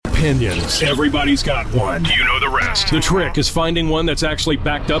opinions. Everybody's got one. You know the rest. The trick is finding one that's actually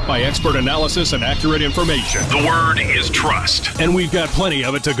backed up by expert analysis and accurate information. The word is trust. And we've got plenty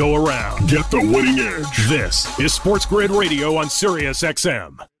of it to go around. Get the winning edge. This is Sports Grid Radio on Sirius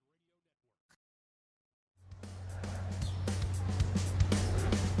XM.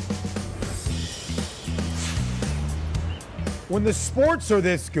 When the sports are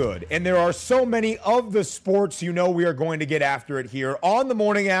this good, and there are so many of the sports, you know we are going to get after it here on the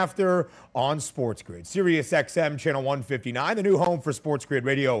morning after on Sports Grid. Sirius XM channel 159, the new home for Sports Grid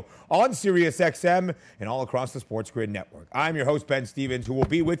Radio on Sirius XM and all across the Sports Grid network. I'm your host, Ben Stevens, who will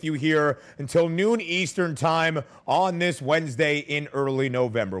be with you here until noon Eastern time on this Wednesday in early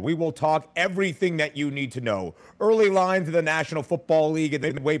November. We will talk everything that you need to know. Early lines of the National Football League at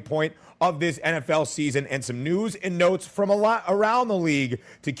the midway point of this NFL season, and some news and notes from a lot around the league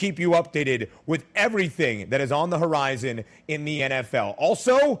to keep you updated with everything that is on the horizon in the NFL.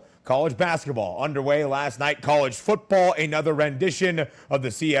 Also, college basketball underway last night. College football, another rendition of the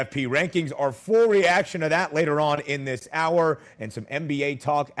CFP rankings. Our full reaction to that later on in this hour, and some NBA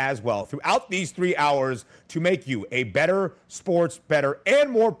talk as well. Throughout these 3 hours to make you a better sports, better and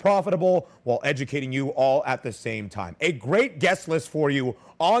more profitable while educating you all at the same time. A great guest list for you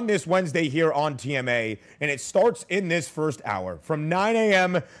on this Wednesday here on TMA, and it starts in this first hour. From 9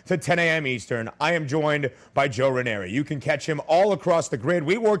 a.m. to 10 a.m. Eastern, I am joined by Joe Raineri. You can catch him all across the grid.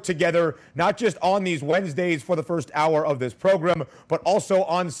 We work together not just on these Wednesdays for the first hour of this program, but also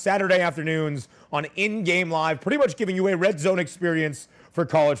on Saturday afternoons on In-Game Live, pretty much giving you a red zone experience for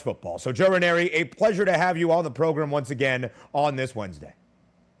college football. So, Joe Raineri, a pleasure to have you on the program once again on this Wednesday.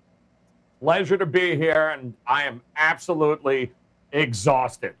 Pleasure to be here, and I am absolutely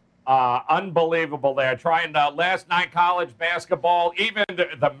exhausted. Unbelievable there. Trying last night college basketball, even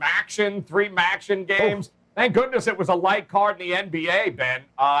the Maction, 3 Maction games. Thank goodness it was a light card in the NBA, Ben.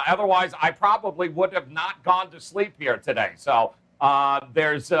 Otherwise, I probably would have not gone to sleep here today. So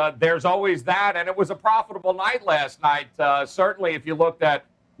there's always that, and it was a profitable night last night. Certainly, if you looked at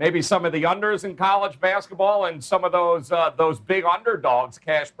maybe some of the unders in college basketball, and some of those big underdogs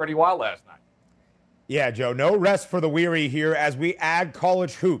cashed pretty well last night. Yeah, Joe, no rest for the weary here as we add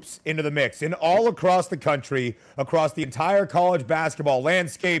college hoops into the mix. And all across the country, across the entire college basketball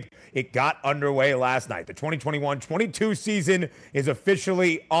landscape, it got underway last night. The 2021-22 season is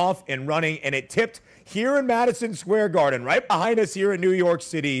officially off and running, and it tipped here in Madison Square Garden, right behind us here in New York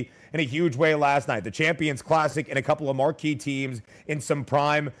City, in a huge way last night. The Champions Classic and a couple of marquee teams in some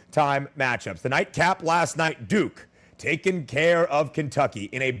prime time matchups. The nightcap last night, Duke taking care of Kentucky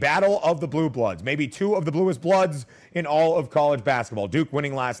in a battle of the blue bloods, maybe 2 of the bluest bloods in all of college basketball. Duke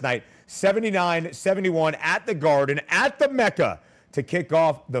winning last night 79-71 at the Garden, at the Mecca, to kick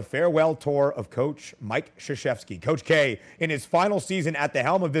off the farewell tour of Coach Mike Krzyzewski. Coach K in his final season at the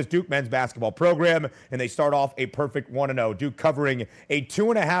helm of this Duke men's basketball program, and they start off a perfect 1-0. Duke covering a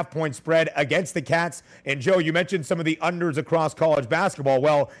 2.5-point spread against the Cats. And Joe, you mentioned some of the unders across college basketball.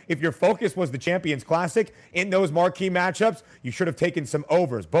 Well, if your focus was the Champions Classic in those marquee matchups, you should have taken some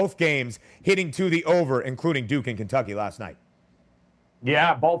overs. Both games hitting to the over, including Duke and Kentucky last night.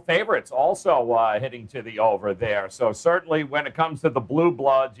 Yeah, both favorites also hitting to the over there. So certainly when it comes to the blue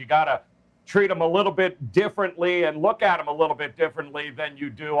bloods, you got to treat them a little bit differently and look at them a little bit differently than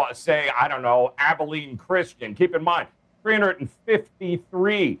you do, say, I don't know, Abilene Christian. Keep in mind,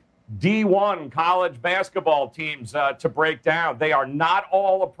 353 D1 college basketball teams to break down. They are not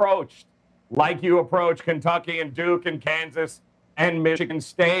all approached like you approach Kentucky and Duke and Kansas and Michigan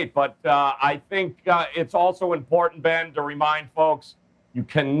State. But I think it's also important, Ben, to remind folks, you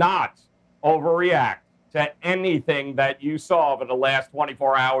cannot overreact to anything that you saw over the last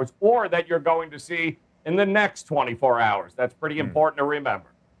 24 hours or that you're going to see in the next 24 hours. That's pretty important to remember.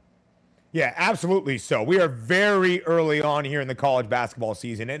 Yeah, absolutely so. We are very early on here in the college basketball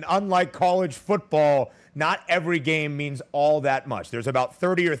season, and unlike college football, not every game means all that much. There's about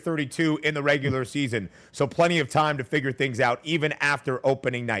 30 or 32 in the regular season, so plenty of time to figure things out even after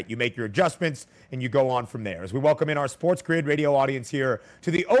opening night. You make your adjustments, and you go on from there. As we welcome in our Sports Grid radio audience here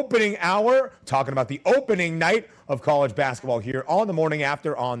to the opening hour, talking about the opening night of college basketball here on the morning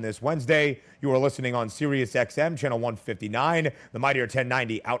after on this Wednesday. You are listening on Sirius XM, channel 159, the mightier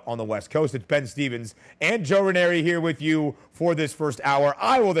 1090 out on the West Coast. It's Ben Stevens and Joe Raineri here with you for this first hour.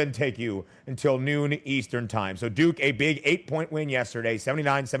 I will then take you until noon Eastern time. So Duke, a big 8-point win yesterday,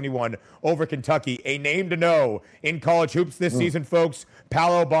 79-71 over Kentucky. A name to know in college hoops this season, folks.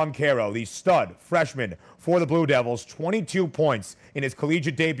 Paolo Banchero, the stud freshman for the Blue Devils, 22 points in his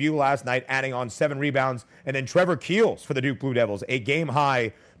collegiate debut last night, adding on 7 rebounds. And then Trevor Keels for the Duke Blue Devils, a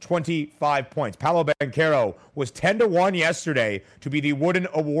game-high 25 points. Paolo Banchero was 10-1 yesterday to be the Wooden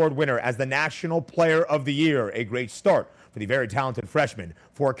Award winner as the National Player of the Year. A great start for the very talented freshman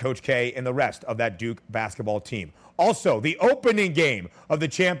for Coach K and the rest of that Duke basketball team. Also, the opening game of the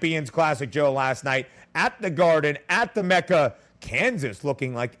Champions Classic, Joe, last night at the Garden, at the Mecca. Kansas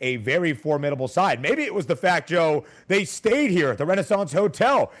looking like a very formidable side. Maybe it was the fact, Joe, they stayed here at the Renaissance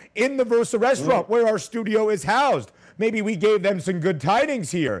Hotel in the Versa restaurant where our studio is housed. Maybe we gave them some good tidings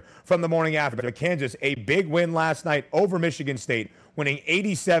here from the morning after. Kansas, a big win last night over Michigan State, winning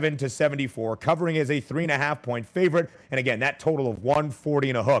 87-74, covering as a 3.5-point favorite. And again, that total of 140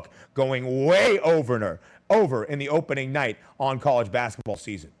 and a hook going way over in the opening night on college basketball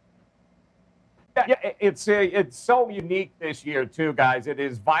season. Yeah, it's so unique this year, too, guys. It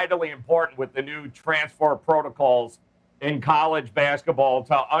is vitally important with the new transfer protocols in college basketball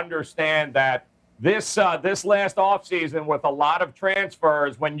to understand that this last offseason with a lot of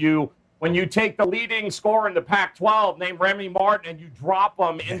transfers, when you take the leading scorer in the Pac-12 named Remy Martin and you drop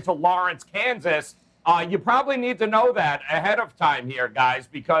him into Lawrence, Kansas, you probably need to know that ahead of time here, guys,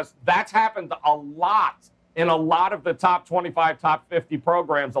 because that's happened a lot in a lot of the top 25, top 50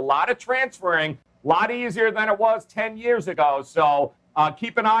 programs. A lot of transferring, a lot easier than it was 10 years ago. So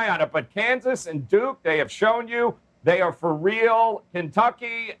keep an eye on it. But Kansas and Duke, they have shown you they are for real.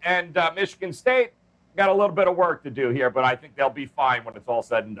 Kentucky and Michigan State got a little bit of work to do here, but I think they'll be fine when it's all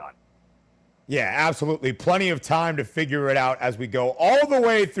said and done. Yeah, absolutely. Plenty of time to figure it out as we go all the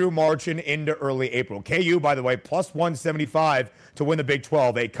way through March and into early April. KU, by the way, plus 175 to win the Big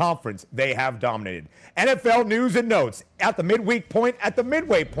 12, a conference they have dominated. NFL news and notes at the midway point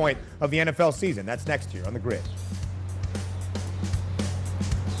of the NFL season. That's next year on The Grid.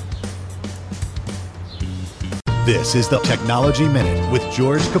 This is the Technology Minute with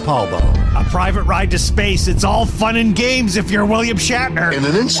George Capalbo. A private ride to space. It's all fun and games if you're William Shatner. In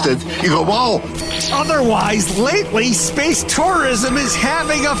an instant, you go, whoa. Otherwise, lately, space tourism is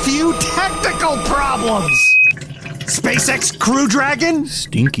having a few technical problems. SpaceX Crew Dragon?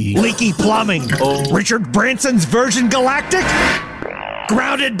 Stinky. Leaky plumbing. Oh. Richard Branson's Virgin Galactic?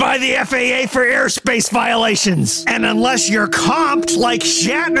 Grounded by the FAA for airspace violations. And unless you're comped like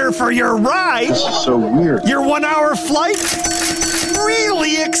Shatner for your ride, This is so weird. your 1-hour flight?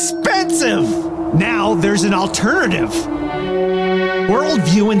 Really expensive. Now there's an alternative.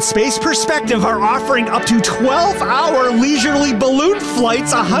 Worldview and Space Perspective are offering up to 12-hour leisurely balloon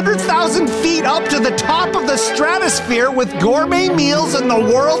flights 100,000 feet up to the top of the stratosphere with gourmet meals in the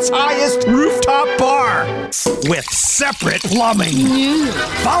world's highest rooftop bar with separate plumbing.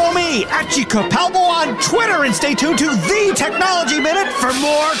 Follow me at Capalbo on Twitter and stay tuned to The Technology Minute for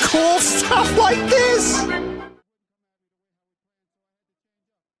more cool stuff like this.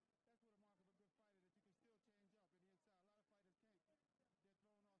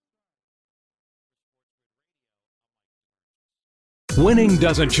 Winning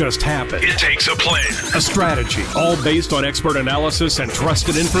doesn't just happen. It takes a plan, a strategy, all based on expert analysis and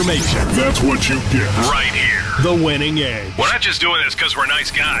trusted information. That's what you get Right here. The Winning Edge. We're not just doing this because we're nice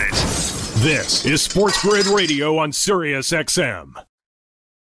guys. This is Sports Grid Radio on Sirius XM.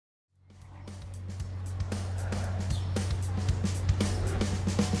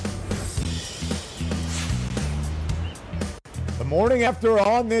 Morning after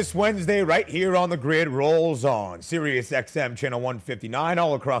on this Wednesday, right here on The Grid, rolls on Sirius XM channel 159,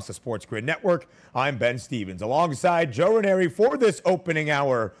 all across the Sports Grid network. I'm Ben Stevens, alongside Joe Raineri for this opening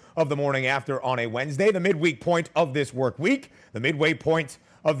hour of the morning after on a Wednesday, the midweek point of this work week, the midway point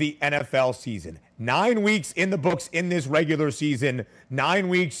of the NFL season. 9 weeks in the books in this regular season, 9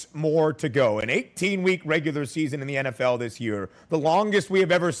 weeks more to go. An 18-week regular season in the NFL this year, the longest we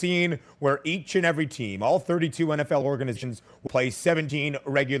have ever seen, where each and every team, all 32 NFL organizations, will play 17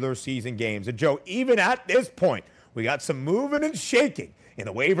 regular season games. And Joe, even at this point, we got some moving and shaking in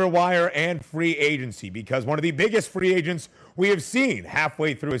the waiver wire and free agency, because one of the biggest free agents we have seen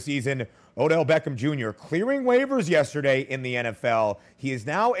halfway through a season, Odell Beckham Jr., clearing waivers yesterday in the NFL. He is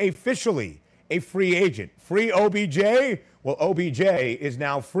now officially a free agent. Free OBJ? Well, OBJ is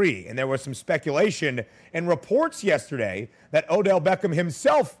now free. And there was some speculation and reports yesterday that Odell Beckham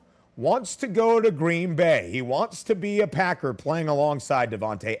himself wants to go to Green Bay. He wants to be a Packer playing alongside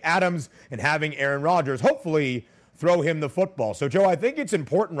Devontae Adams and having Aaron Rodgers hopefully throw him the football. So, Joe, I think it's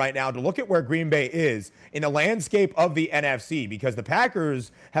important right now to look at where Green Bay is in the landscape of the NFC, because the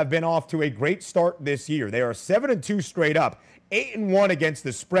Packers have been off to a great start this year. They are 7-2 straight up, 8-1 against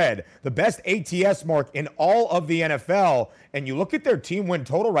the spread, the best ATS mark in all of the NFL. And you look at their team win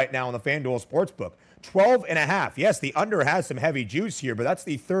total right now on the FanDuel Sportsbook, 12.5. Yes, the under has some heavy juice here, but that's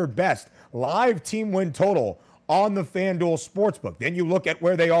the third best live team win total on the FanDuel Sportsbook. Then you look at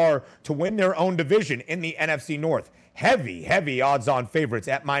where they are to win their own division in the NFC North. Heavy odds-on favorites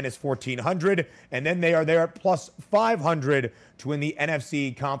at minus 1,400. And then they are there at plus 500 to win the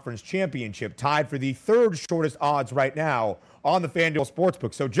NFC Conference Championship, tied for the third shortest odds right now on the FanDuel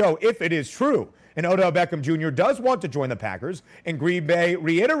Sportsbook. So, Joe, if it is true and Odell Beckham Jr. does want to join the Packers and Green Bay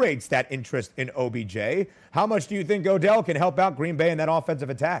reiterates that interest in OBJ, how much do you think Odell can help out Green Bay in that offensive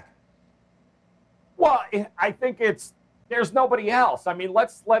attack? Well, I think there's nobody else. I mean,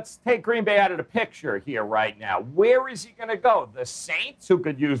 let's take Green Bay out of the picture here right now. Where is he going to go? The Saints, who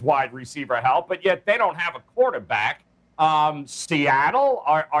could use wide receiver help, but yet they don't have a quarterback. Seattle,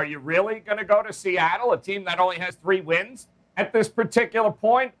 are you really going to go to Seattle, a team that only has 3 wins at this particular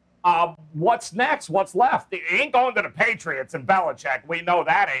point? What's next? What's left? He ain't going to the Patriots and Belichick. We know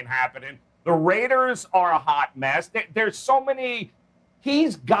that ain't happening. The Raiders are a hot mess. There's so many.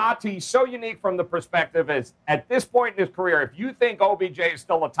 He's so unique from the perspective as at this point in his career, if you think OBJ is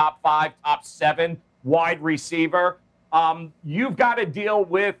still a top 5, top 7 wide receiver, you've got to deal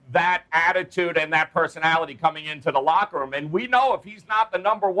with that attitude and that personality coming into the locker room. And we know if he's not the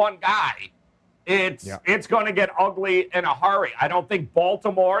number 1 guy, it's going to get ugly in a hurry. I don't think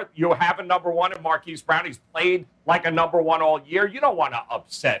Baltimore, you have a number 1 in Marquise Brown. He's played like a number 1 all year. You don't want to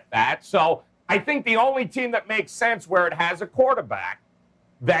upset that. So I think the only team that makes sense where it has a quarterback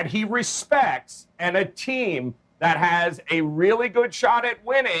that he respects and a team that has a really good shot at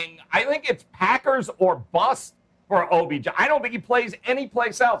winning, I think it's Packers or bust for OBJ. I don't think he plays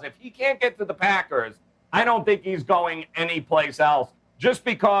anyplace else. If he can't get to the Packers, I don't think he's going anyplace else, just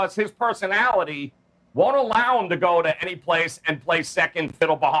because his personality won't allow him to go to any place and play second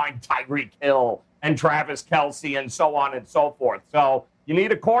fiddle behind Tyreek Hill and Travis Kelce and so on and so forth. So you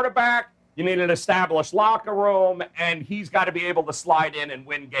need a quarterback. You need an established locker room, and he's got to be able to slide in and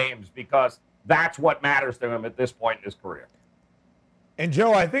win games because that's what matters to him at this point in his career. And,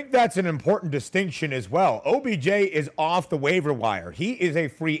 Joe, I think that's an important distinction as well. OBJ is off the waiver wire. He is a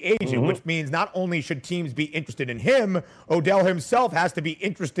free agent, which means not only should teams be interested in him, Odell himself has to be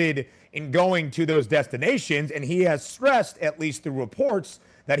interested in going to those destinations, and he has stressed, at least through reports,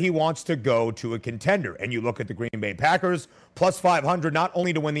 that he wants to go to a contender. And you look at the Green Bay Packers, plus 500 not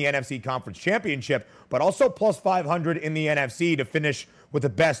only to win the NFC Conference Championship, but also plus 500 in the NFC to finish with the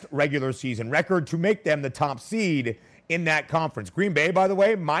best regular season record to make them the top seed in that conference. Green Bay, by the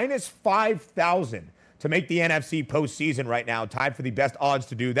way, minus 5,000 to make the NFC postseason right now, tied for the best odds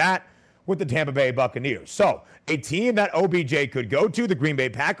to do that with the Tampa Bay Buccaneers. So a team that OBJ could go to, the Green Bay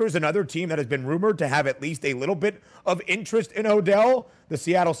Packers, another team that has been rumored to have at least a little bit of interest in Odell, the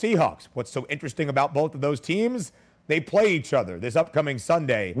Seattle Seahawks. What's so interesting about both of those teams? They play each other this upcoming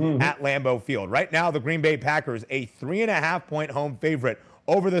Sunday at Lambeau Field. Right now, the Green Bay Packers, a 3.5-point home favorite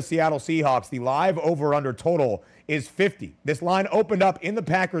over the Seattle Seahawks. The live over-under total is 50. This line opened up in the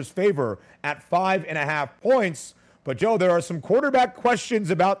Packers' favor at 5.5 points. But, Joe, there are some quarterback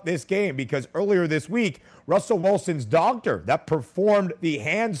questions about this game because earlier this week, Russell Wilson's doctor that performed the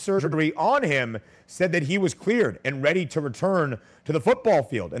hand surgery on him said that he was cleared and ready to return to the football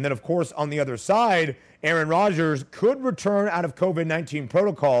field. And then, of course, on the other side, Aaron Rodgers could return out of COVID-19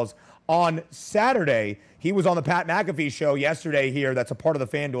 protocols on Saturday. He was on the Pat McAfee show yesterday here, that's a part of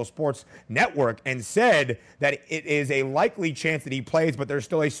the FanDuel Sports Network, and said that it is a likely chance that he plays, but there's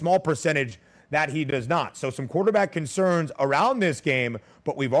still a small percentage that he does not. So some quarterback concerns around this game,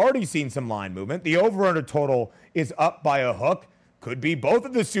 but we've already seen some line movement. The over-under total is up by a hook. Could be both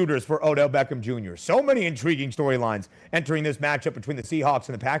of the suitors for Odell Beckham Jr. So many intriguing storylines entering this matchup between the Seahawks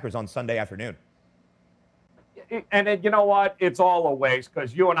and the Packers on Sunday afternoon. And you know what? It's all a waste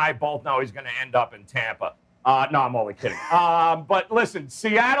because you and I both know he's going to end up in Tampa. No, I'm only kidding. But listen,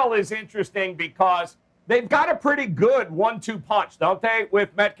 Seattle is interesting because they've got a pretty good 1-2 punch, don't they,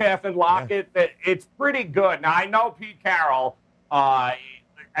 with Metcalf and Lockett? Yeah. It's pretty good. Now, I know Pete Carroll,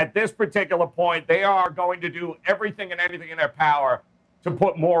 at this particular point, they are going to do everything and anything in their power to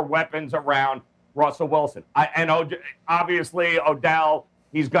put more weapons around Russell Wilson. Obviously, Odell,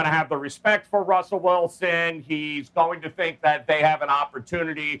 he's going to have the respect for Russell Wilson. He's going to think that they have an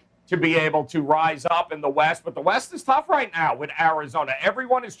opportunity to be able to rise up in the West. But the West is tough right now with Arizona.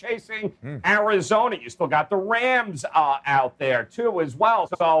 Everyone is chasing Arizona. You still got the Rams out there, too, as well.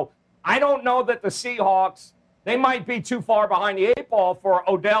 So I don't know that the Seahawks, they might be too far behind the 8 ball for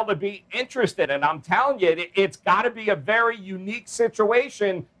Odell to be interested. And I'm telling you, it's got to be a very unique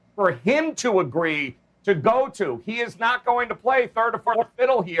situation for him to agree to go to. He is not going to play third or fourth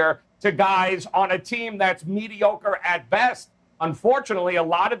fiddle here to guys on a team that's mediocre at best. Unfortunately, a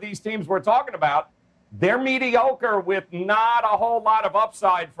lot of these teams we're talking about, they're mediocre with not a whole lot of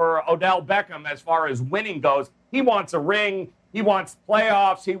upside for Odell Beckham as far as winning goes. He wants a ring. He wants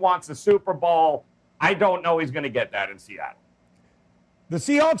playoffs. He wants a Super Bowl. I don't know he's going to get that in Seattle. The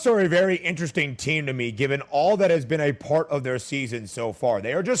Seahawks are a very interesting team to me, given all that has been a part of their season so far.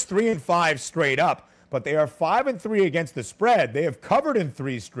 They are just 3-5 straight up, but they are 5-3 against the spread. They have covered in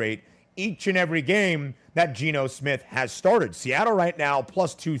 3 straight each and every game that Geno Smith has started. Seattle right now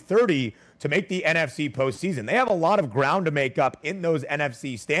plus 230 to make the NFC postseason. They have a lot of ground to make up in those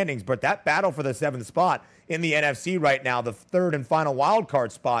NFC standings, but that battle for the 7th spot in the NFC right now, the 3rd and final wild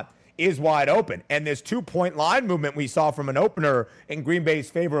card spot, is wide open. And this 2-point line movement we saw from an opener in Green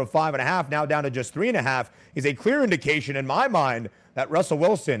Bay's favor of 5.5, now down to just 3.5, is a clear indication in my mind that Russell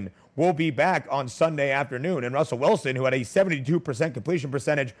Wilson will be back on Sunday afternoon. And Russell Wilson, who had a 72% completion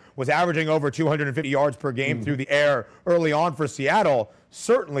percentage, was averaging over 250 yards per game through the air early on for Seattle,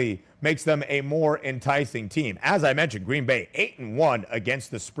 certainly makes them a more enticing team. As I mentioned, Green Bay 8-1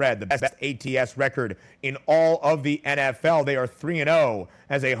 against the spread, the best ATS record in all of the NFL. They are 3-0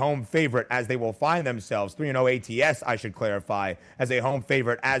 as a home favorite, as they will find themselves 3-0 ATS, I should clarify, as a home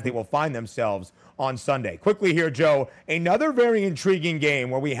favorite, as they will find themselves on Sunday. Quickly here, Joe, another very intriguing game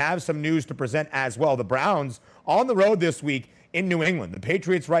where we have some news to present as well. The Browns on the road this week in New England. The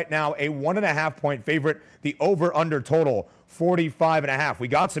Patriots right now a 1.5-point favorite. The over-under total 45.5. We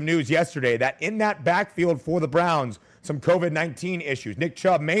got some news yesterday that in that backfield for the Browns, some COVID-19 issues. Nick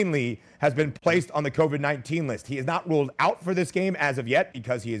Chubb mainly has been placed on the COVID-19 list. He is not ruled out for this game as of yet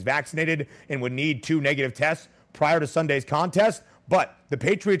because he is vaccinated and would need 2 negative tests prior to Sunday's contest. But the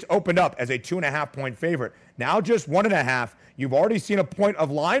Patriots opened up as a 2.5-point favorite. Now just 1.5. You've already seen a point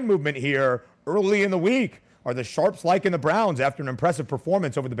of line movement here early in the week. Are the Sharps liking the Browns after an impressive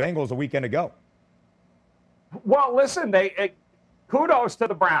performance over the Bengals a weekend ago? Well, listen, kudos to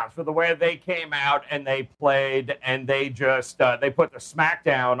the Browns for the way they came out and they played, and they just they put the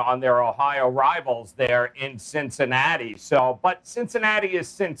smackdown on their Ohio rivals there in Cincinnati. But Cincinnati is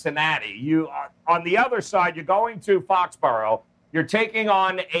Cincinnati. You on the other side, you're going to Foxborough. You're taking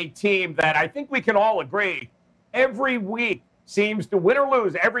on a team that I think we can all agree every week seems to win or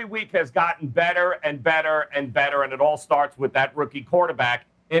lose. Every week has gotten better and better and better, and it all starts with that rookie quarterback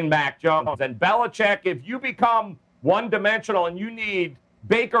in Mac Jones. And Belichick, if you become one-dimensional and you need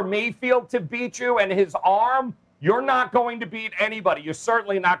Baker Mayfield to beat you and his arm, you're not going to beat anybody. You're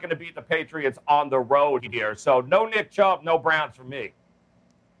certainly not going to beat the Patriots on the road here. So no Nick Chubb, no Browns for me.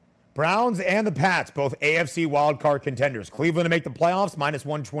 Browns and the Pats, both AFC wildcard contenders. Cleveland to make the playoffs, minus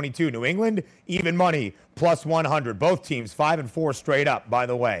 122. New England, even money, plus 100. Both teams 5-4 straight up, by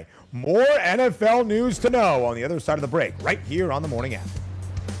the way. More NFL news to know on the other side of the break, right here on the Morning After.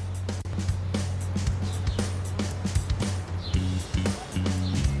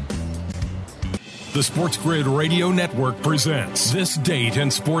 The Sports Grid Radio Network presents This Date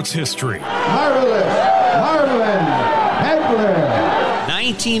in Sports History. Marvelous Marvin Hagler.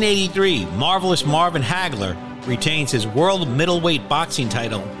 1983, Marvelous Marvin Hagler retains his world middleweight boxing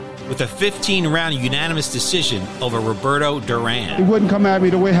title with a 15-round unanimous decision over Roberto Duran. He wouldn't come at me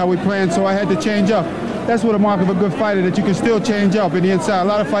the way how we planned, so I had to change up. That's what a mark of a good fighter, that you can still change up in the inside. A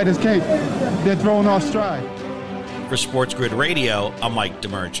lot of fighters can't. They're thrown off stride. For Sports Grid Radio, I'm Mike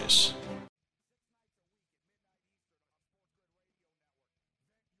DeMurgis.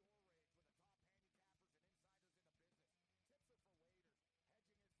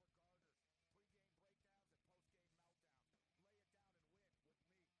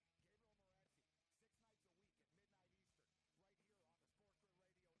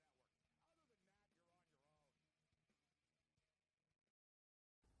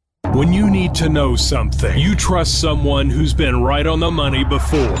 When you need to know something, you trust someone who's been right on the money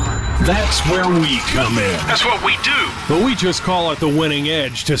before. That's where we come in. That's what we do. But we just call it the winning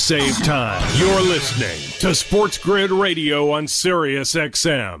edge to save time. You're listening to Sports Grid Radio on Sirius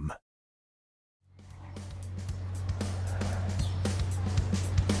XM.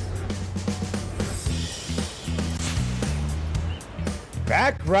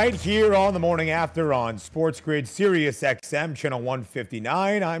 Back right here on the Morning After on Sports Grid, Sirius XM, channel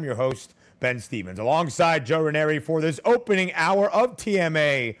 159. I'm your host, Ben Stevens, alongside Joe Raineri for this opening hour of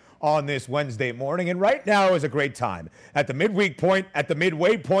TMA on this Wednesday morning. And right now is a great time at the midweek point, at the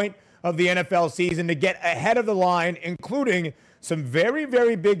midway point of the NFL season to get ahead of the line, including some very,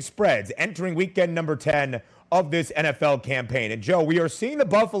 very big spreads entering weekend number 10 of this NFL campaign. And Joe, we are seeing the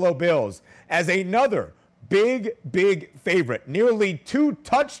Buffalo Bills as another big favorite, nearly 2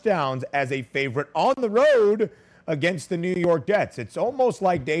 touchdowns as a favorite on the road against the New York Jets. It's almost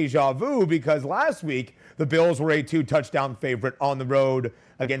like deja vu because last week the Bills were a 2-touchdown favorite on the road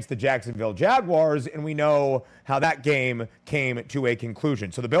against the Jacksonville Jaguars, and we know how that game came to a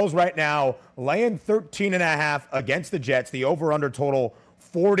conclusion. So the Bills right now laying 13.5 against the Jets, the over-under total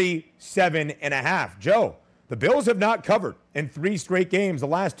 47.5. Joe, the Bills have not covered in 3 straight games. The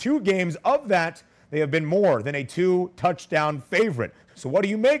last 2 games of that, they have been more than a 2-touchdown favorite. So what do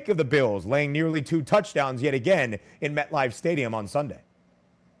you make of the Bills laying nearly 2 touchdowns yet again in MetLife Stadium on Sunday?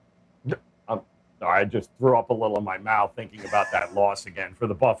 I just threw up a little in my mouth thinking about that loss again for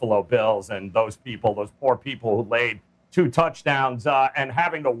the Buffalo Bills and those poor people who laid 2 touchdowns and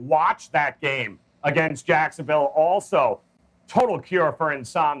having to watch that game against Jacksonville also. Total cure for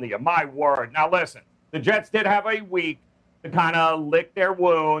insomnia, my word. Now, listen, the Jets did have a week to kind of lick their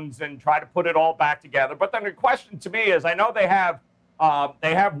wounds and try to put it all back together. But then the question to me is, I know they have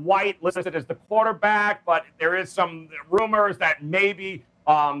White listed as the quarterback, but there is some rumors that maybe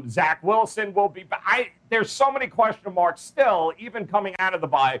Zach Wilson will be back. There's so many question marks still, even coming out of the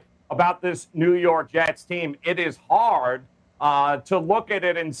bye, about this New York Jets team. It is hard to look at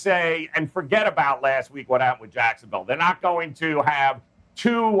it and say, and forget about last week, what happened with Jacksonville. They're not going to have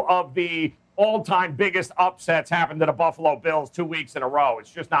 2 of the all-time biggest upsets happen to the Buffalo Bills 2 weeks in a row.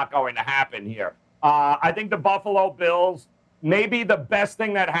 It's just not going to happen here. I think the Buffalo Bills, maybe the best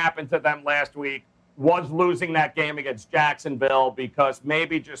thing that happened to them last week was losing that game against Jacksonville, because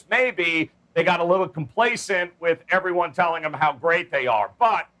maybe, just maybe, they got a little complacent with everyone telling them how great they are.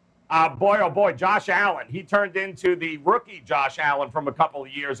 But boy, oh boy, Josh Allen, he turned into the rookie Josh Allen from a couple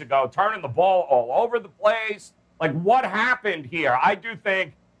of years ago, turning the ball all over the place. Like, what happened here? I do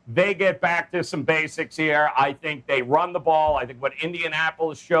think they get back to some basics here. I think they run the ball. I think what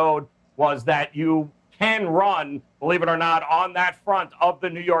Indianapolis showed was that you can run, believe it or not, on that front of the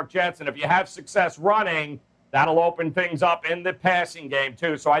New York Jets. And if you have success running, that'll open things up in the passing game,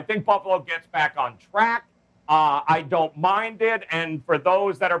 too. So I think Buffalo gets back on track. I don't mind it. And for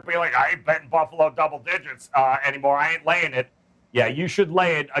those that are feeling, I ain't betting Buffalo double digits anymore, I ain't laying it. Yeah, you should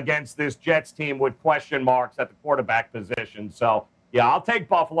lay it against this Jets team with question marks at the quarterback position. So, yeah, I'll take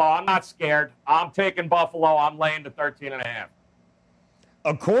Buffalo. I'm not scared. I'm taking Buffalo. I'm laying the 13.5.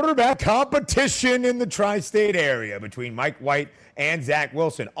 A quarterback competition in the tri-state area between Mike White and Zach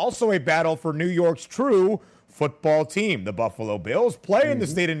Wilson. Also a battle for New York's true football team. The Buffalo Bills play in the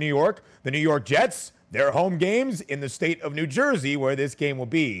state of New York. The New York Jets, their home games in the state of New Jersey, where this game will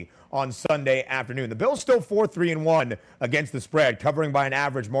be on Sunday afternoon. The Bills still 4-3-1 against the spread, covering by an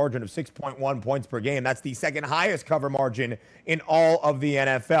average margin of 6.1 points per game. That's the second highest cover margin in all of the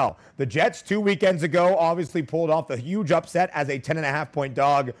NFL. The Jets 2 weekends ago obviously pulled off the huge upset as a 10.5-point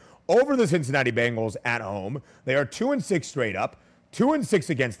dog over the Cincinnati Bengals at home. They are 2-6 straight up, 2-6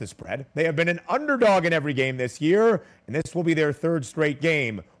 against the spread. They have been an underdog in every game this year, and this will be their 3rd straight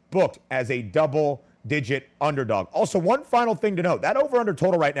game booked as a double-digit underdog. Also, one final thing to note, that over-under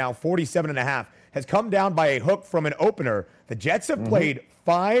total right now, 47.5, has come down by a hook from an opener. The Jets have played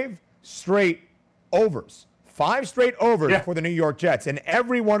 5 straight overs. 5 straight overs for the New York Jets, and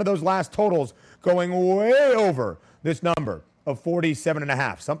every one of those last totals going way over this number of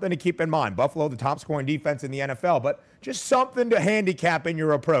 47.5. Something to keep in mind. Buffalo, the top-scoring defense in the NFL, but just something to handicap in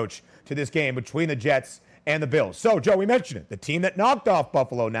your approach to this game between the Jets and the Bills. So, Joe, we mentioned it. The team that knocked off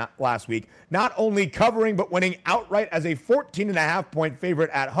Buffalo last week, not only covering but winning outright as a 14.5-point favorite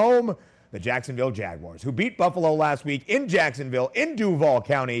at home, the Jacksonville Jaguars, who beat Buffalo last week in Jacksonville, in Duval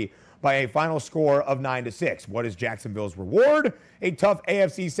County, by a final score of 9-6. What is Jacksonville's reward? A tough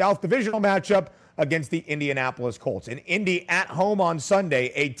AFC South divisional matchup against the Indianapolis Colts. And Indy at home on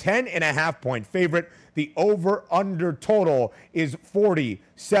Sunday, a 10.5-point favorite. The over-under total is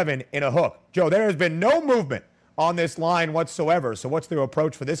 47 in a hook. Joe, there has been no movement on this line whatsoever. So what's their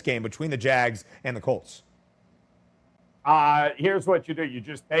approach for this game between the Jags and the Colts? Here's what you do. You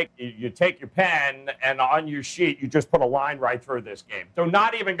just take your pen, and on your sheet, you just put a line right through this game. Do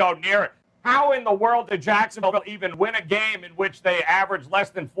not even go near it. How in the world did Jacksonville even win a game in which they average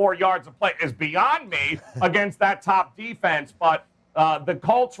less than 4 yards a play is beyond me against that top defense. But the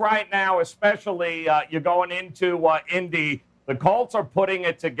Colts right now, especially you're going into Indy, the Colts are putting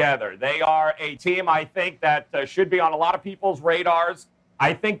it together. They are a team, I think, that should be on a lot of people's radars.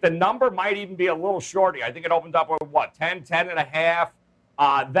 I think the number might even be a little shorty. I think it opened up with,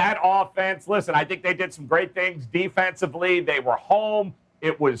 10.5. That offense, listen, I think they did some great things defensively. They were home.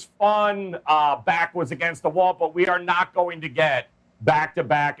 It was fun. Back was against the wall, but we are not going to get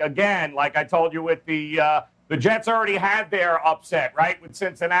back-to-back again. Like I told you with the Jets already had their upset, right, with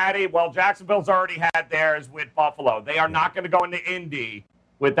Cincinnati. Well, Jacksonville's already had theirs with Buffalo. They are not going to go into Indy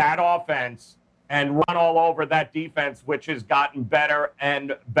with that offense and run all over that defense, which has gotten better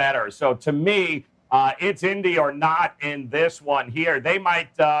and better. So to me, It's Indy or not in this one here. They might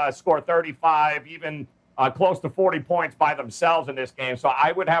score 35, even close to 40 points by themselves in this game. So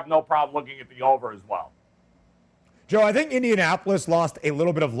I would have no problem looking at the over as well. Joe, I think Indianapolis lost a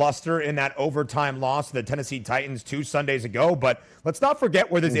little bit of luster in that overtime loss to the Tennessee Titans 2 Sundays ago, but let's not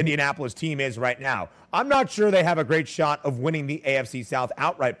forget where this Indianapolis team is right now. I'm not sure they have a great shot of winning the AFC South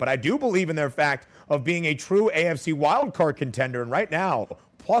outright, but I do believe in their fact of being a true AFC wildcard contender, and right now,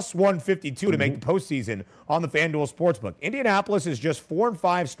 plus 152 to make the postseason on the FanDuel Sportsbook. Indianapolis is just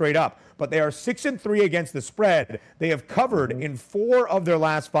 4-5 straight up, but they are 6-3 against the spread. They have covered in 4 of their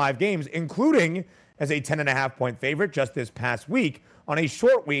last 5 games, including as a 10.5-point favorite just this past week on a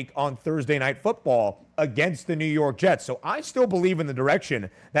short week on Thursday Night Football against the New York Jets. So I still believe in the direction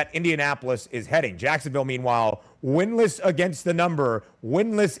that Indianapolis is heading. Jacksonville, meanwhile, winless against the number,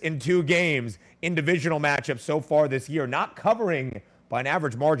 winless in 2 games in divisional matchups so far this year, not covering by an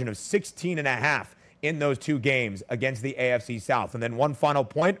average margin of 16.5 in those 2 games against the AFC South. And then one final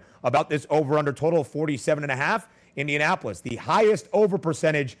point about this over-under total, 47.5. Indianapolis, the highest over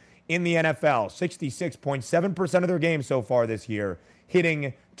percentage in the NFL, 66.7% of their games so far this year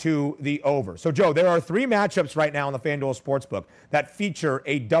hitting to the over. So, Joe, there are 3 matchups right now on the FanDuel Sportsbook that feature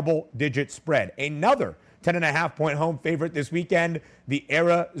a double-digit spread. Another 10.5-point home favorite this weekend, the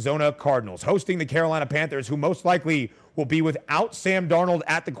Arizona Cardinals, hosting the Carolina Panthers, who most likely will be without Sam Darnold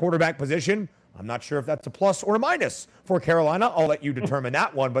at the quarterback position. I'm not sure if that's a plus or a minus for Carolina. I'll let you determine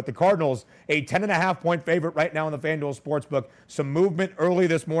that one. But the Cardinals, a 10.5-point favorite right now in the FanDuel Sportsbook. Some movement early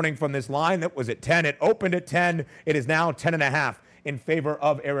this morning from this line that was at 10. It opened at 10. It is now 10.5 in favor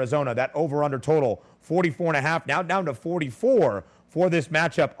of Arizona. That over-under total, 44.5, now down to 44 for this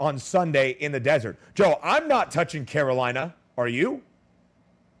matchup on Sunday in the desert. Joe, I'm not touching Carolina. Are you?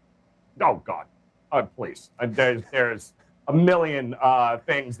 Oh, God. Please. There's a million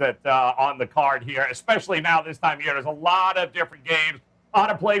things that on the card here, especially now this time of year. There's a lot of different games, a lot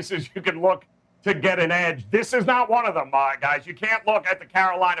of places you can look to get an edge. This is not one of them, guys. You can't look at the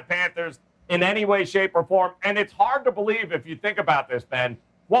Carolina Panthers in any way, shape, or form. And it's hard to believe if you think about this, Ben.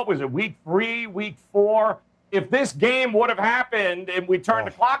 What was it, week 3, week 4? If this game would have happened and we turned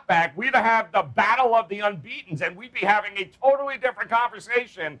the clock back, we'd have the battle of the unbeatens, and we'd be having a totally different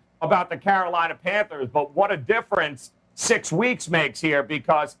conversation about the Carolina Panthers. But what a difference 6 weeks makes here,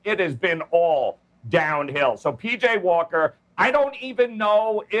 because it has been all downhill. So P.J. Walker, I don't even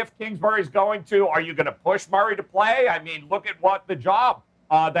know if Kingsbury's going to. Are you going to push Murray to play? I mean, look at what the job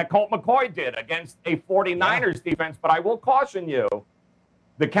that Colt McCoy did against a 49ers defense. But I will caution you,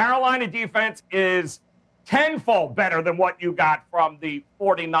 the Carolina defense is tenfold better than what you got from the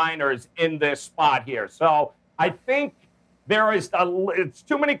 49ers in this spot here. So I think it's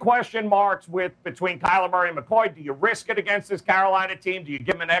too many question marks between Kyler Murray and McCoy. Do you risk it against this Carolina team? Do you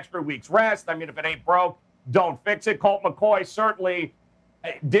give him an extra week's rest? I mean, if it ain't broke, don't fix it. Colt McCoy certainly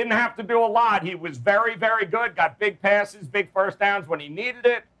didn't have to do a lot. He was very, very good, got big passes, big first downs when he needed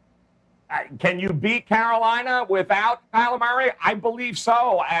it. Can you beat Carolina without Kyler Murray? I believe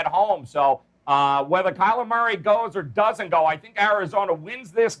so at home. So whether Kyler Murray goes or doesn't go, I think Arizona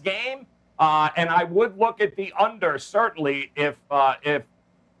wins this game. And I would look at the under, certainly, if Colt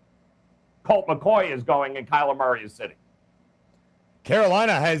McCoy is going and Kyler Murray is sitting.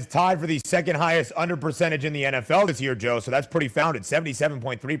 Carolina has tied for the second highest under percentage in the NFL this year, Joe, so that's pretty founded.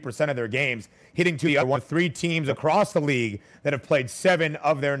 77.3% of their games hitting to the under. 3 teams across the league that have played 7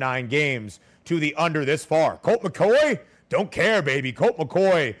 of their 9 games to the under this far. Colt McCoy, don't care, baby. Colt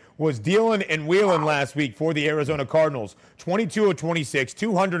McCoy was dealing and wheeling last week for the Arizona Cardinals. 22 of 26,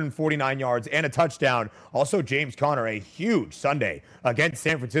 249 yards and a touchdown. Also, James Conner, a huge Sunday against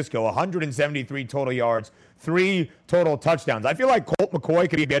San Francisco. 173 total yards, 3 total touchdowns. I feel like Colt McCoy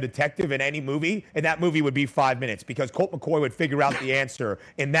could be a detective in any movie, and that movie would be 5 minutes because Colt McCoy would figure out the answer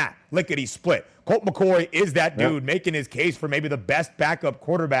in that lickety-split. Colt McCoy is that dude making his case for maybe the best backup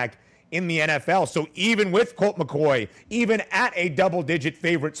quarterback in the NFL. So even with Colt McCoy, even at a double-digit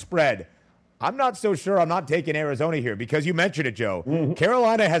favorite spread, I'm not so sure I'm not taking Arizona here because you mentioned it, Joe.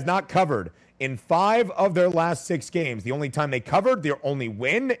 Carolina has not covered in 5 of their last 6 games. The only time they covered, their only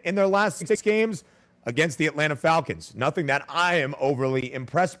win in their last 6 games against the Atlanta Falcons. Nothing that I am overly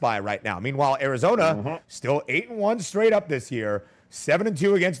impressed by right now. Meanwhile, Arizona still 8-1 straight up this year,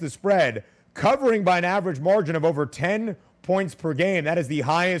 7-2 against the spread, covering by an average margin of over 10 points per game. That is the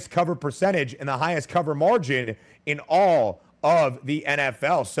highest cover percentage and the highest cover margin in all of the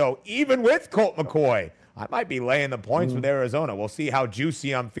NFL. So even with Colt McCoy, I might be laying the points with Arizona. We'll see how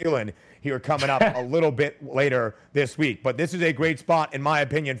juicy I'm feeling here coming up a little bit later this week. But this is a great spot, in my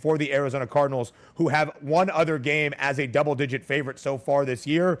opinion, for the Arizona Cardinals, who have one other game as a double-digit favorite so far this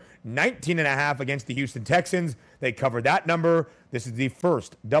year, 19.5 against the Houston Texans. They covered that number. This is the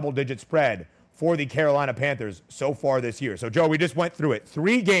first double-digit spread for the Carolina Panthers so far this year. So, Joe, we just went through it.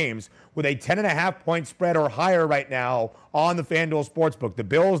 3 games with a 10.5-point spread or higher right now on the FanDuel Sportsbook. The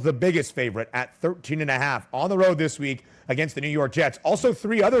Bills, the biggest favorite at 13.5 on the road this week against the New York Jets. Also,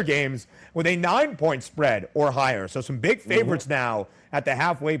 3 other games with a 9-point spread or higher. So some big favorites now at the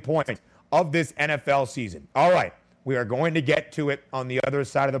halfway point of this NFL season. All right, we are going to get to it on the other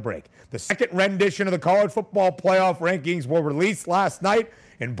side of the break. The second rendition of the college football playoff rankings were released last night.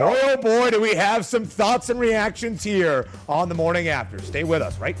 And boy, oh boy, do we have some thoughts and reactions here on the morning after. Stay with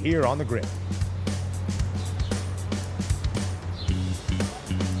us right here on the Grid.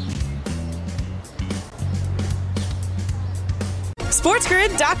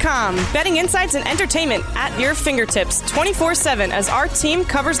 SportsGrid.com. Betting insights and entertainment at your fingertips 24/7 as our team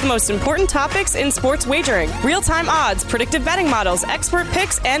covers the most important topics in sports wagering. Real-time odds, predictive betting models, expert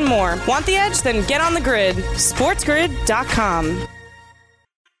picks, and more. Want the edge? Then get on the grid. SportsGrid.com.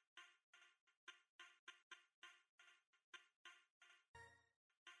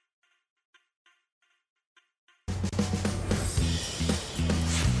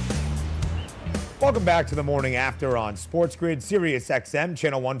 Welcome back to the morning after on Sports Grid, Sirius XM,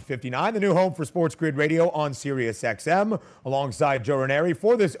 channel 159, the new home for Sports Grid Radio on Sirius XM, alongside Joe Raineri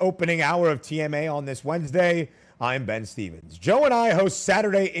for this opening hour of TMA on this Wednesday. I'm Ben Stevens. Joe and I host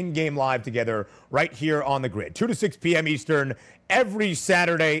Saturday in-game live together right here on the Grid, 2 to 6 p.m. Eastern every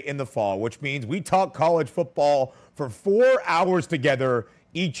Saturday in the fall, which means we talk college football for 4 hours together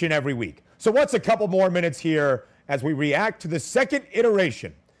each and every week. So what's a couple more minutes here as we react to the second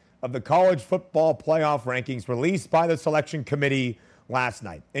iteration of the college football playoff rankings released by the selection committee last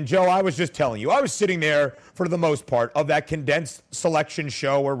night. And Joe, I was just telling you, I was sitting there for the most part of that condensed selection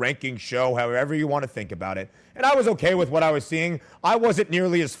show or ranking show, however you want to think about it. And I was okay with what I was seeing. I wasn't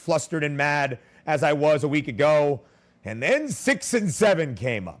nearly as flustered and mad as I was a week ago. And then 6 and 7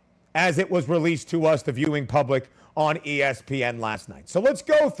 came up as it was released to us, the viewing public, on ESPN last night. So let's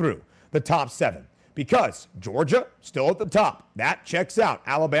go through the top 7. Because Georgia still at the top. That checks out.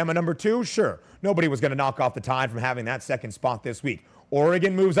 Alabama number 2, sure. Nobody was going to knock off the Tide from having that second spot this week.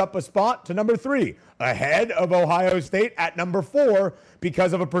 Oregon moves up a spot to number 3, ahead of Ohio State at number 4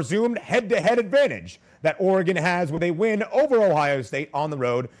 because of a presumed head-to-head advantage that Oregon has with a win over Ohio State on the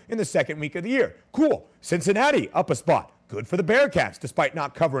road in the second week of the year. Cool. Cincinnati up a spot. Good for the Bearcats, despite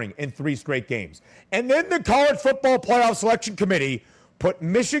not covering in 3 straight games. And then the College Football Playoff Selection Committee put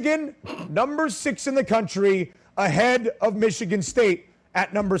Michigan, number 6 in the country, ahead of Michigan State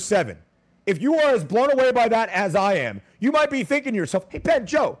at number 7. If you are as blown away by that as I am, you might be thinking to yourself, hey, Pat,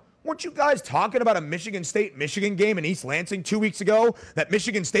 Joe, weren't you guys talking about a Michigan State-Michigan game in East Lansing 2 weeks ago? That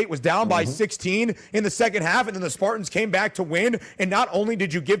Michigan State was down by 16 in the second half, and then the Spartans came back to win. And not only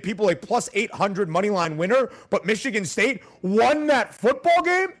did you give people a plus 800 moneyline winner, but Michigan State won that football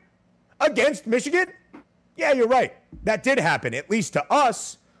game against Michigan? Yeah, you're right. That did happen, at least to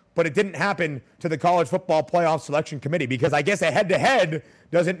us, but it didn't happen to the College Football Playoff Selection Committee because I guess a head-to-head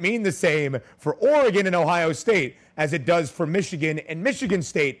doesn't mean the same for Oregon and Ohio State as it does for Michigan and Michigan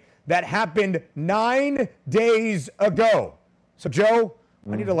State. That happened 9 days ago. So, Joe,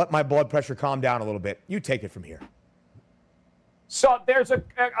 I need to let my blood pressure calm down a little bit. You take it from here. So there's a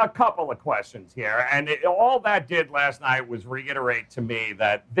couple of questions here, and all that did last night was reiterate to me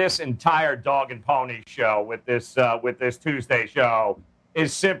that this entire dog and pony show with this Tuesday show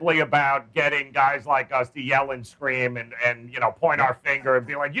is simply about getting guys like us to yell and scream and point our finger and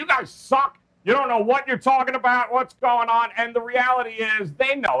be like, you guys suck. You don't know what you're talking about, what's going on. And the reality is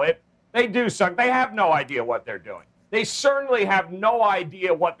they know it. They do suck. They have no idea what they're doing. They certainly have no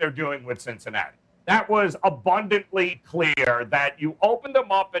idea what they're doing with Cincinnati. That was abundantly clear that you opened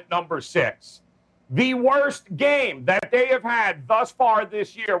them up at number 6. The worst game that they have had thus far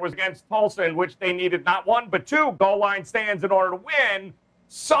this year was against Tulsa, in which they needed not 1 but 2 goal line stands in order to win.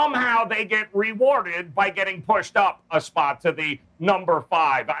 Somehow they get rewarded by getting pushed up a spot to the number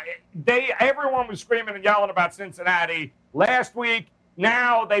 5. Everyone was screaming and yelling about Cincinnati last week.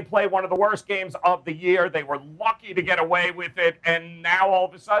 Now they play one of the worst games of the year. They were lucky to get away with it, and now all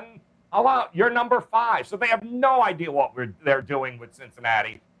of a sudden, oh, wow, you're number 5. So they have no idea what they're doing with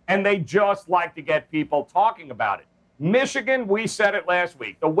Cincinnati, and they just like to get people talking about it. Michigan, we said it last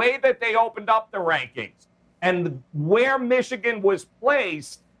week, the way that they opened up the rankings and where Michigan was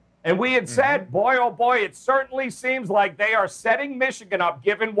placed And we had said, boy, oh boy, it certainly seems like they are setting Michigan up,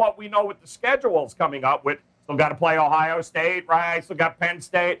 given what we know with the schedules coming up with. Still got to play Ohio State, right? Still got Penn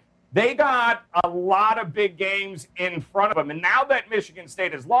State. They got a lot of big games in front of them. And now that Michigan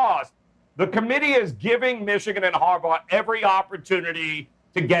State has lost, the committee is giving Michigan and Harbaugh every opportunity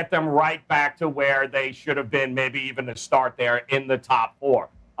to get them right back to where they should have been, maybe even to start there in the top 4.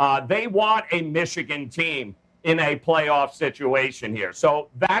 They want a Michigan team in a playoff situation here. So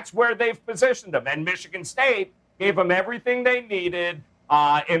that's where they've positioned them. And Michigan State gave them everything they needed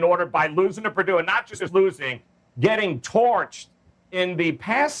in order by losing to Purdue, and not just losing, getting torched in the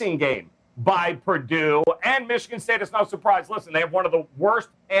passing game by Purdue. And Michigan State is no surprise. Listen, they have one of the worst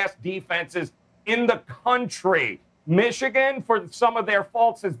pass defenses in the country. Michigan, for some of their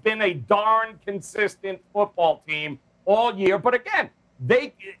faults, has been a darn consistent football team all year. But again,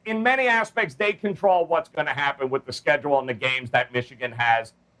 they, in many aspects, they control what's going to happen with the schedule and the games that Michigan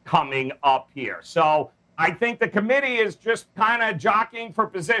has coming up here. So I think the committee is just kind of jockeying for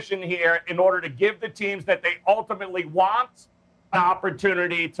position here in order to give the teams that they ultimately want an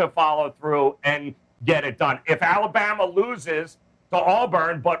opportunity to follow through and get it done. If Alabama loses to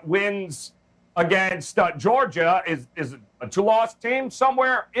Auburn but wins against Georgia, is a two-loss team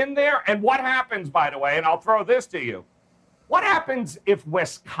somewhere in there? And what happens, by the way, and I'll throw this to you, what happens if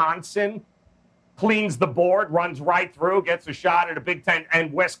Wisconsin cleans the board, runs right through, gets a shot at a Big Ten,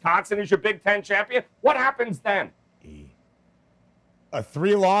 and Wisconsin is your Big Ten champion? What happens then? A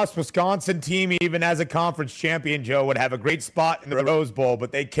 3-loss Wisconsin team, even as a conference champion, Joe, would have a great spot in the Rose Bowl,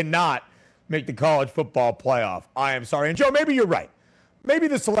 but they cannot make the college football playoff. I am sorry. And, Joe, maybe you're right. Maybe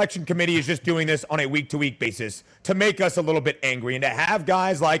the selection committee is just doing this on a week-to-week basis to make us a little bit angry and to have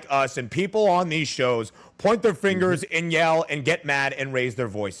guys like us and people on these shows point their fingers and yell and get mad and raise their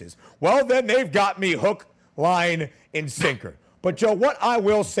voices. Well, then they've got me hook, line, and sinker. But, Joe, what I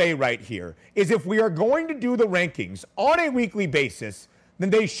will say right here is if we are going to do the rankings on a weekly basis,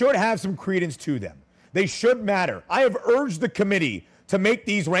 then they should have some credence to them. They should matter. I have urged the committee to make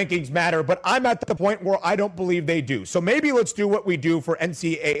these rankings matter, but I'm at the point where I don't believe they do. So maybe let's do what we do for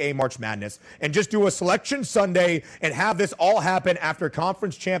NCAA March Madness and just do a selection Sunday and have this all happen after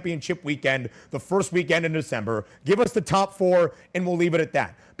conference championship weekend, the first weekend in December. Give us the top 4, and we'll leave it at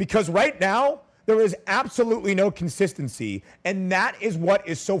that. Because right now, there is absolutely no consistency, and that is what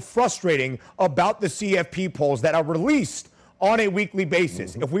is so frustrating about the CFP polls that are released on a weekly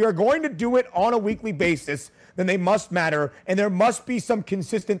basis. If we are going to do it on a weekly basis, then they must matter, and there must be some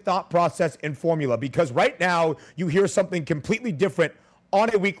consistent thought process and formula, because right now you hear something completely different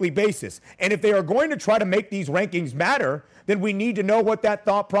on a weekly basis. And if they are going to try to make these rankings matter, then we need to know what that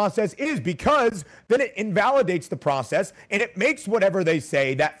thought process is, because then it invalidates the process and it makes whatever they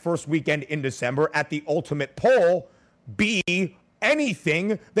say that first weekend in December at the ultimate poll be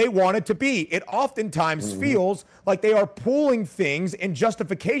anything they want it to be. It oftentimes feels like they are pulling things and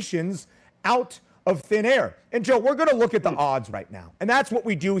justifications out of thin air. And Joe, we're going to look at the odds right now. And that's what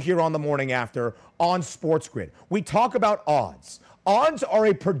we do here on the morning after on Sports Grid. We talk about odds. Odds are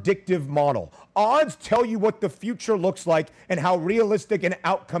a predictive model. Odds tell you what the future looks like and how realistic an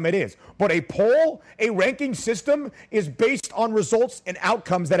outcome it is. But a poll, a ranking system, is based on results and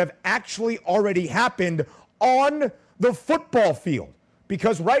outcomes that have actually already happened on the football field.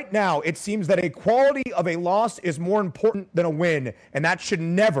 Because right now, it seems that a quality of a loss is more important than a win, and that should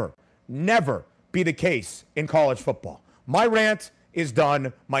never, never be the case in college football. My rant is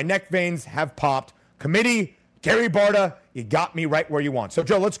done. My neck veins have popped. Committee, Gary Barta, you got me right where you want. So,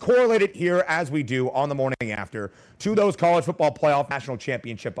 Joe, let's correlate it here as we do on the morning after to those college football playoff national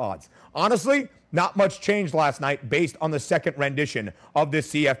championship odds. Honestly, not much changed last night based on the second rendition of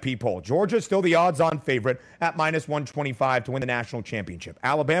this CFP poll. Georgia's still the odds-on favorite at -125 to win the national championship.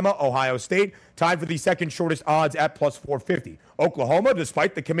 Alabama, Ohio State tied for the second shortest odds at +450. Oklahoma,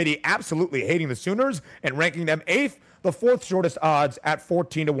 despite the committee absolutely hating the Sooners and ranking them 8th, the fourth shortest odds at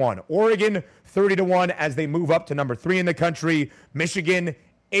 14-1. Oregon, 30-1 as they move up to number 3 in the country. Michigan,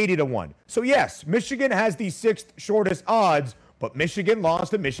 80-1. So yes, Michigan has the 6th shortest odds, but Michigan lost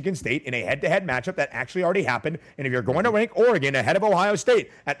to Michigan State in a head-to-head matchup that actually already happened. And if you're going to rank Oregon ahead of Ohio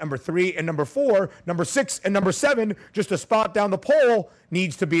State at number 3 and number 4, number 6 and number 7, just a spot down the poll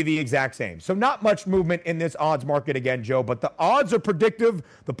needs to be the exact same. So not much movement in this odds market again, Joe, but the odds are predictive.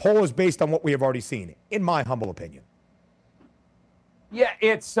 The poll is based on what we have already seen, in my humble opinion. Yeah,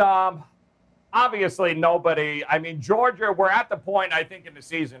 it's obviously nobody. I mean, Georgia, we're at the point, I think, in the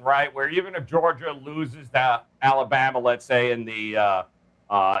season, right, where even if Georgia loses to Alabama, let's say, in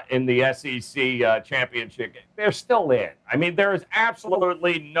the SEC championship, they're still in. I mean, there is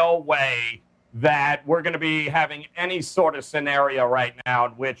absolutely no way that we're going to be having any sort of scenario right now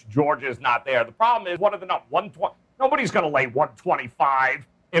in which Georgia's not there. The problem is, what are the numbers? 120. Nobody's going to lay 125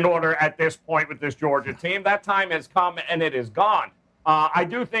 in order at this point with this Georgia team. That time has come and it is gone. I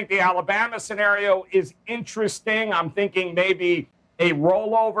do think the Alabama scenario is interesting. I'm thinking maybe a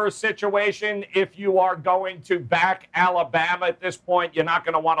rollover situation. If you are going to back Alabama at this point, you're not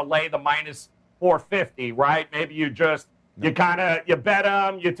going to want to lay the minus 450, right? Maybe you bet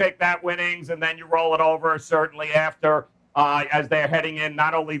them, you take that winnings, and then you roll it over, certainly after as they're heading in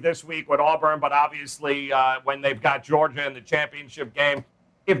not only this week with Auburn, but obviously when they've got Georgia in the championship game.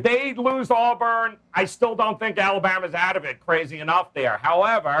 If they lose Auburn, I still don't think Alabama's out of it, crazy enough there.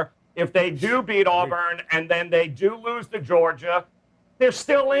 However, if they do beat Auburn and then they do lose to Georgia, they're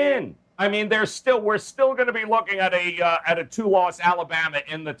still in. I mean, we're still going to be looking at a two-loss Alabama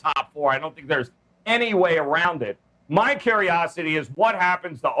in the top four. I don't think there's any way around it. My curiosity is what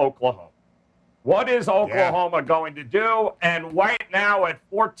happens to Oklahoma. What is Oklahoma going to do? And right now at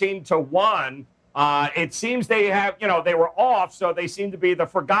 14-1, it seems they have, they were off, so they seem to be the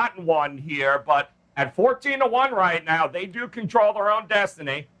forgotten one here. But at 14-1 right now, they do control their own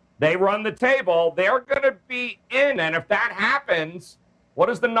destiny. They run the table. They're going to be in. And if that happens, what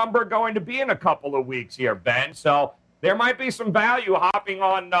is the number going to be in a couple of weeks here, Ben? So there might be some value hopping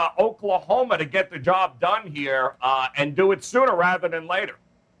on Oklahoma to get the job done here and do it sooner rather than later.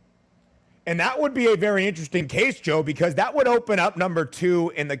 And that would be a very interesting case, Joe, because that would open up number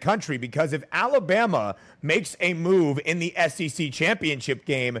 2 in the country. Because if Alabama makes a move in the SEC championship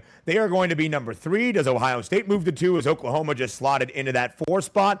game, they are going to be number 3. Does Ohio State move to 2? Is Oklahoma just slotted into that 4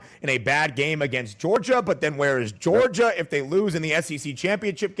 spot in a bad game against Georgia? But then where is Georgia if they lose in the SEC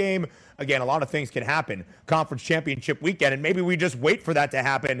championship game? Again, a lot of things can happen conference championship weekend, and maybe we just wait for that to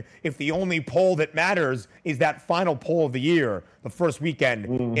happen if the only poll that matters is that final poll of the year, the first weekend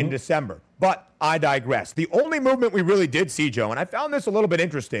in December. But I digress. The only movement we really did see, Joe, and I found this a little bit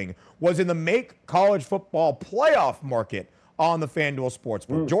interesting, was in the make college football playoff market on the FanDuel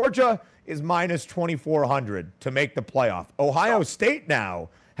Sportsbook. Georgia is minus 2,400 to make the playoff. Ohio State now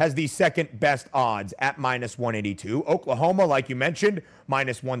has the second best odds at minus 182. Oklahoma, like you mentioned,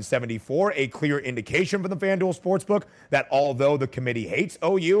 minus 174. A clear indication from the FanDuel Sportsbook that although the committee hates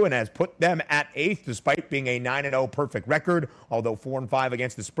OU and has put them at 8th despite being a 9-0 perfect record, although 4-5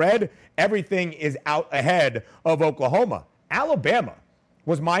 against the spread, everything is out ahead of Oklahoma. Alabama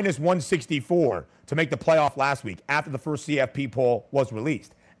was minus 164 to make the playoff last week after the first CFP poll was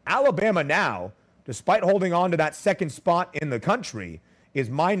released. Alabama now, despite holding on to that second spot in the country, is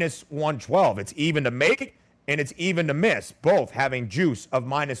minus 112. It's even to make and it's even to miss, both having juice of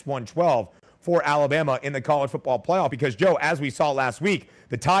minus 112 for Alabama in the college football playoff. Because, Joe, as we saw last week,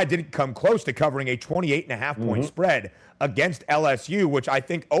 the Tide didn't come close to covering a 28.5-point spread against LSU, which I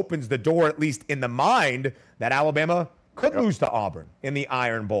think opens the door, at least in the mind, that Alabama could lose to Auburn in the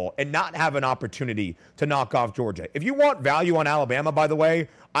Iron Bowl and not have an opportunity to knock off Georgia. If you want value on Alabama, by the way,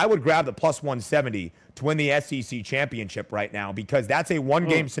 I would grab the plus 170 to win the SEC championship right now, because that's a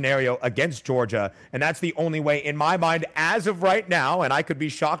one-game scenario against Georgia, and that's the only way, in my mind, as of right now, and I could be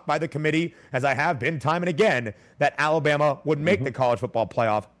shocked by the committee, as I have been time and again, that Alabama would make the college football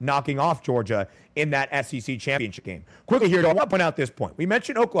playoff, knocking off Georgia in that SEC championship game. Quickly here, I want to point out this point. We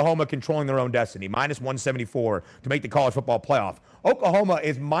mentioned Oklahoma controlling their own destiny, minus 174 to make the college football playoff. Oklahoma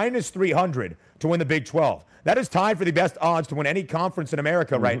is minus 300 to win the Big 12. That is tied for the best odds to win any conference in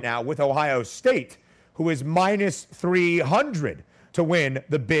America right now, with Ohio State, who is minus 300 to win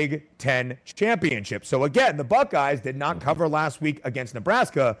the Big 10 championship. So again, the Buckeyes did not cover last week against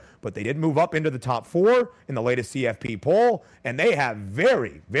Nebraska, but they did move up into the top 4 in the latest CFP poll, and they have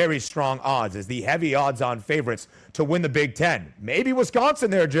very, very strong odds as the heavy odds-on favorites to win the Big 10. Maybe Wisconsin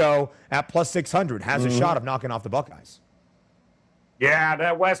there, Joe, at plus 600 has a shot of knocking off the Buckeyes. Yeah,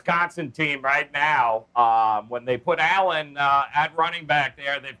 that Wisconsin team right now, when they put Allen at running back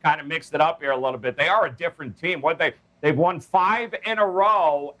there, they've kind of mixed it up here a little bit. They are a different team. They've won 5 in a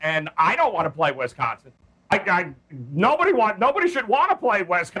row, and I don't want to play Wisconsin. Nobody should want to play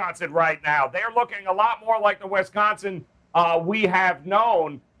Wisconsin right now. They're looking a lot more like the Wisconsin we have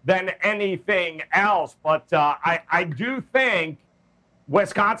known than anything else. But I do think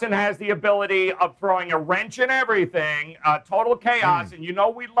Wisconsin has the ability of throwing a wrench in everything, total chaos, and you know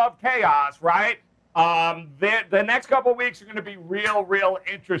we love chaos, right? The next couple of weeks are going to be real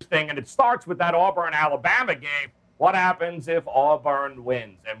interesting, and it starts with that Auburn-Alabama game. What happens if Auburn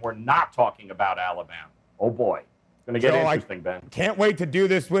wins? And we're not talking about Alabama. Oh, boy. It's going to get interesting, Ben. Can't wait to do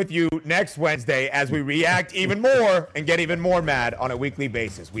this with you next Wednesday as we react even more and get even more mad on a weekly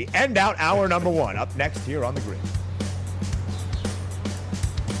basis. We end out hour number 1 up next here on The Grid.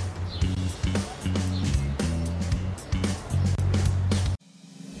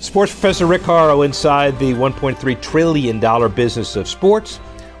 Sports Professor Rick Horrow inside the $1.3 trillion business of sports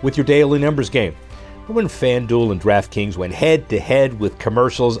with your daily numbers game. When FanDuel and DraftKings went head-to-head with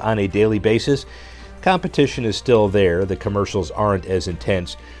commercials on a daily basis, competition is still there. The commercials aren't as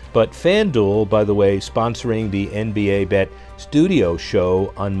intense. But FanDuel, by the way, sponsoring the NBA Bet Studio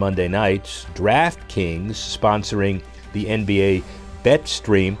Show on Monday nights, DraftKings sponsoring the NBA Bet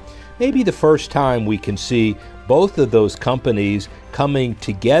Stream, may be the first time we can see both of those companies coming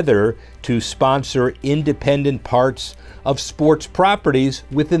together to sponsor independent parts of sports properties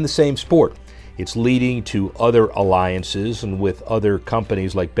within the same sport. It's leading to other alliances, and with other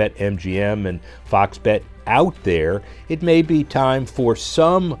companies like BetMGM and Fox Bet out there, it may be time for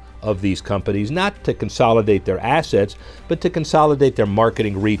some of these companies not to consolidate their assets, but to consolidate their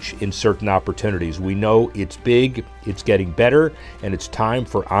marketing reach in certain opportunities. We know it's big, it's getting better, and it's time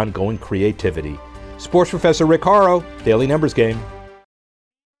for ongoing creativity. Sports Professor Rick Horrow, Daily Numbers Game.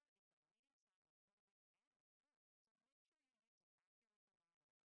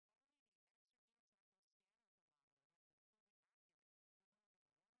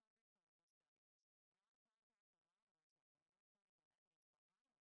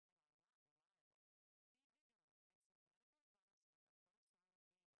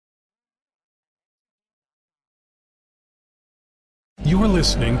 You're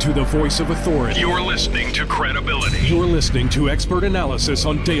listening to the voice of authority. You're listening to credibility. You're listening to expert analysis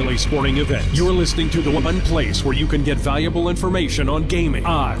on daily sporting events. You're listening to the one place where you can get valuable information on gaming,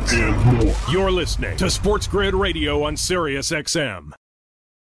 odds, and more. You're listening to Sports Grid Radio on Sirius XM.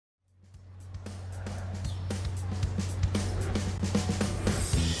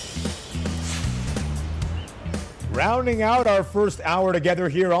 Rounding out our first hour together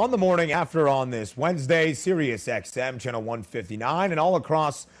here on the morning after on this Wednesday, Sirius XM, channel 159, and all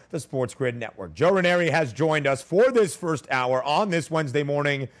across the Sports Grid Network. Joe Raineri has joined us for this first hour on this Wednesday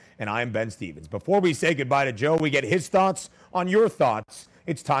morning, and I'm Ben Stevens. Before we say goodbye to Joe, we get his thoughts on your thoughts.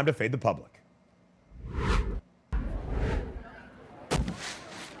 It's time to fade the public.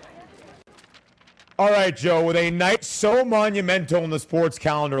 All right, Joe, with a night so monumental in the sports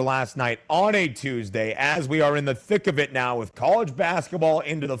calendar last night on a Tuesday, as we are in the thick of it now with college basketball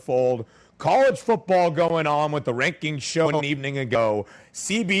into the fold, college football going on with the rankings show an evening ago,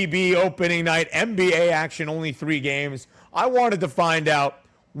 CBB opening night, NBA action, only 3 games. I wanted to find out,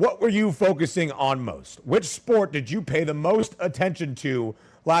 what were you focusing on most? Which sport did you pay the most attention to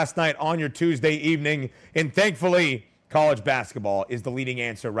last night on your Tuesday evening? And thankfully, college basketball is the leading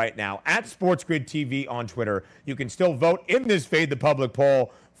answer right now. At SportsGrid TV on Twitter, you can still vote in this Fade the Public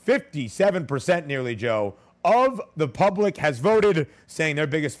poll. 57% nearly, Joe, of the public has voted, saying their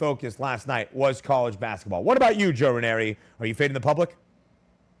biggest focus last night was college basketball. What about you, Joe Raineri? Are you fading the public?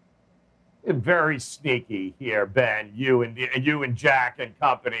 Very sneaky here, Ben, you and Jack and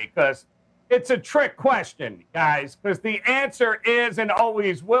company, because it's a trick question, guys, because the answer is and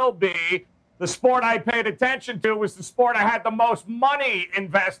always will be the sport I paid attention to was the sport I had the most money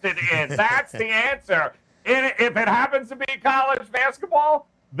invested in. That's the answer. If it happens to be college basketball,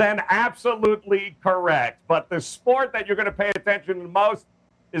 then absolutely correct. But the sport that you're going to pay attention to the most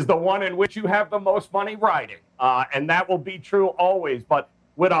is the one in which you have the most money riding. And that will be true always. But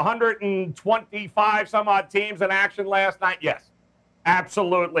with 125 some odd teams in action last night, yes,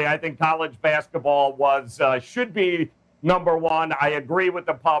 absolutely. I think college basketball should be number one. I agree with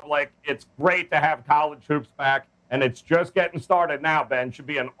the public. It's great to have college hoops back, and it's just getting started now, Ben. Should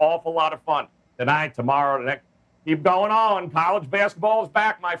be an awful lot of fun tonight, tomorrow, the next. Keep going on. College basketball is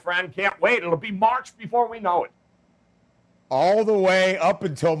back, my friend. Can't wait. It'll be March before we know it. All the way up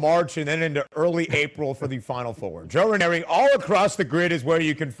until March and then into early April for the Final Four. Joe Raineri, all across the grid is where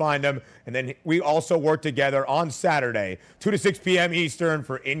you can find them. And then we also work together on Saturday, 2 to 6 p.m. Eastern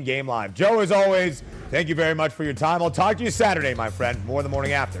for In-Game Live. Joe, as always, thank you very much for your time. I'll talk to you Saturday, my friend. More the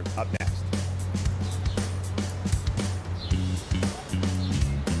morning after. Up next.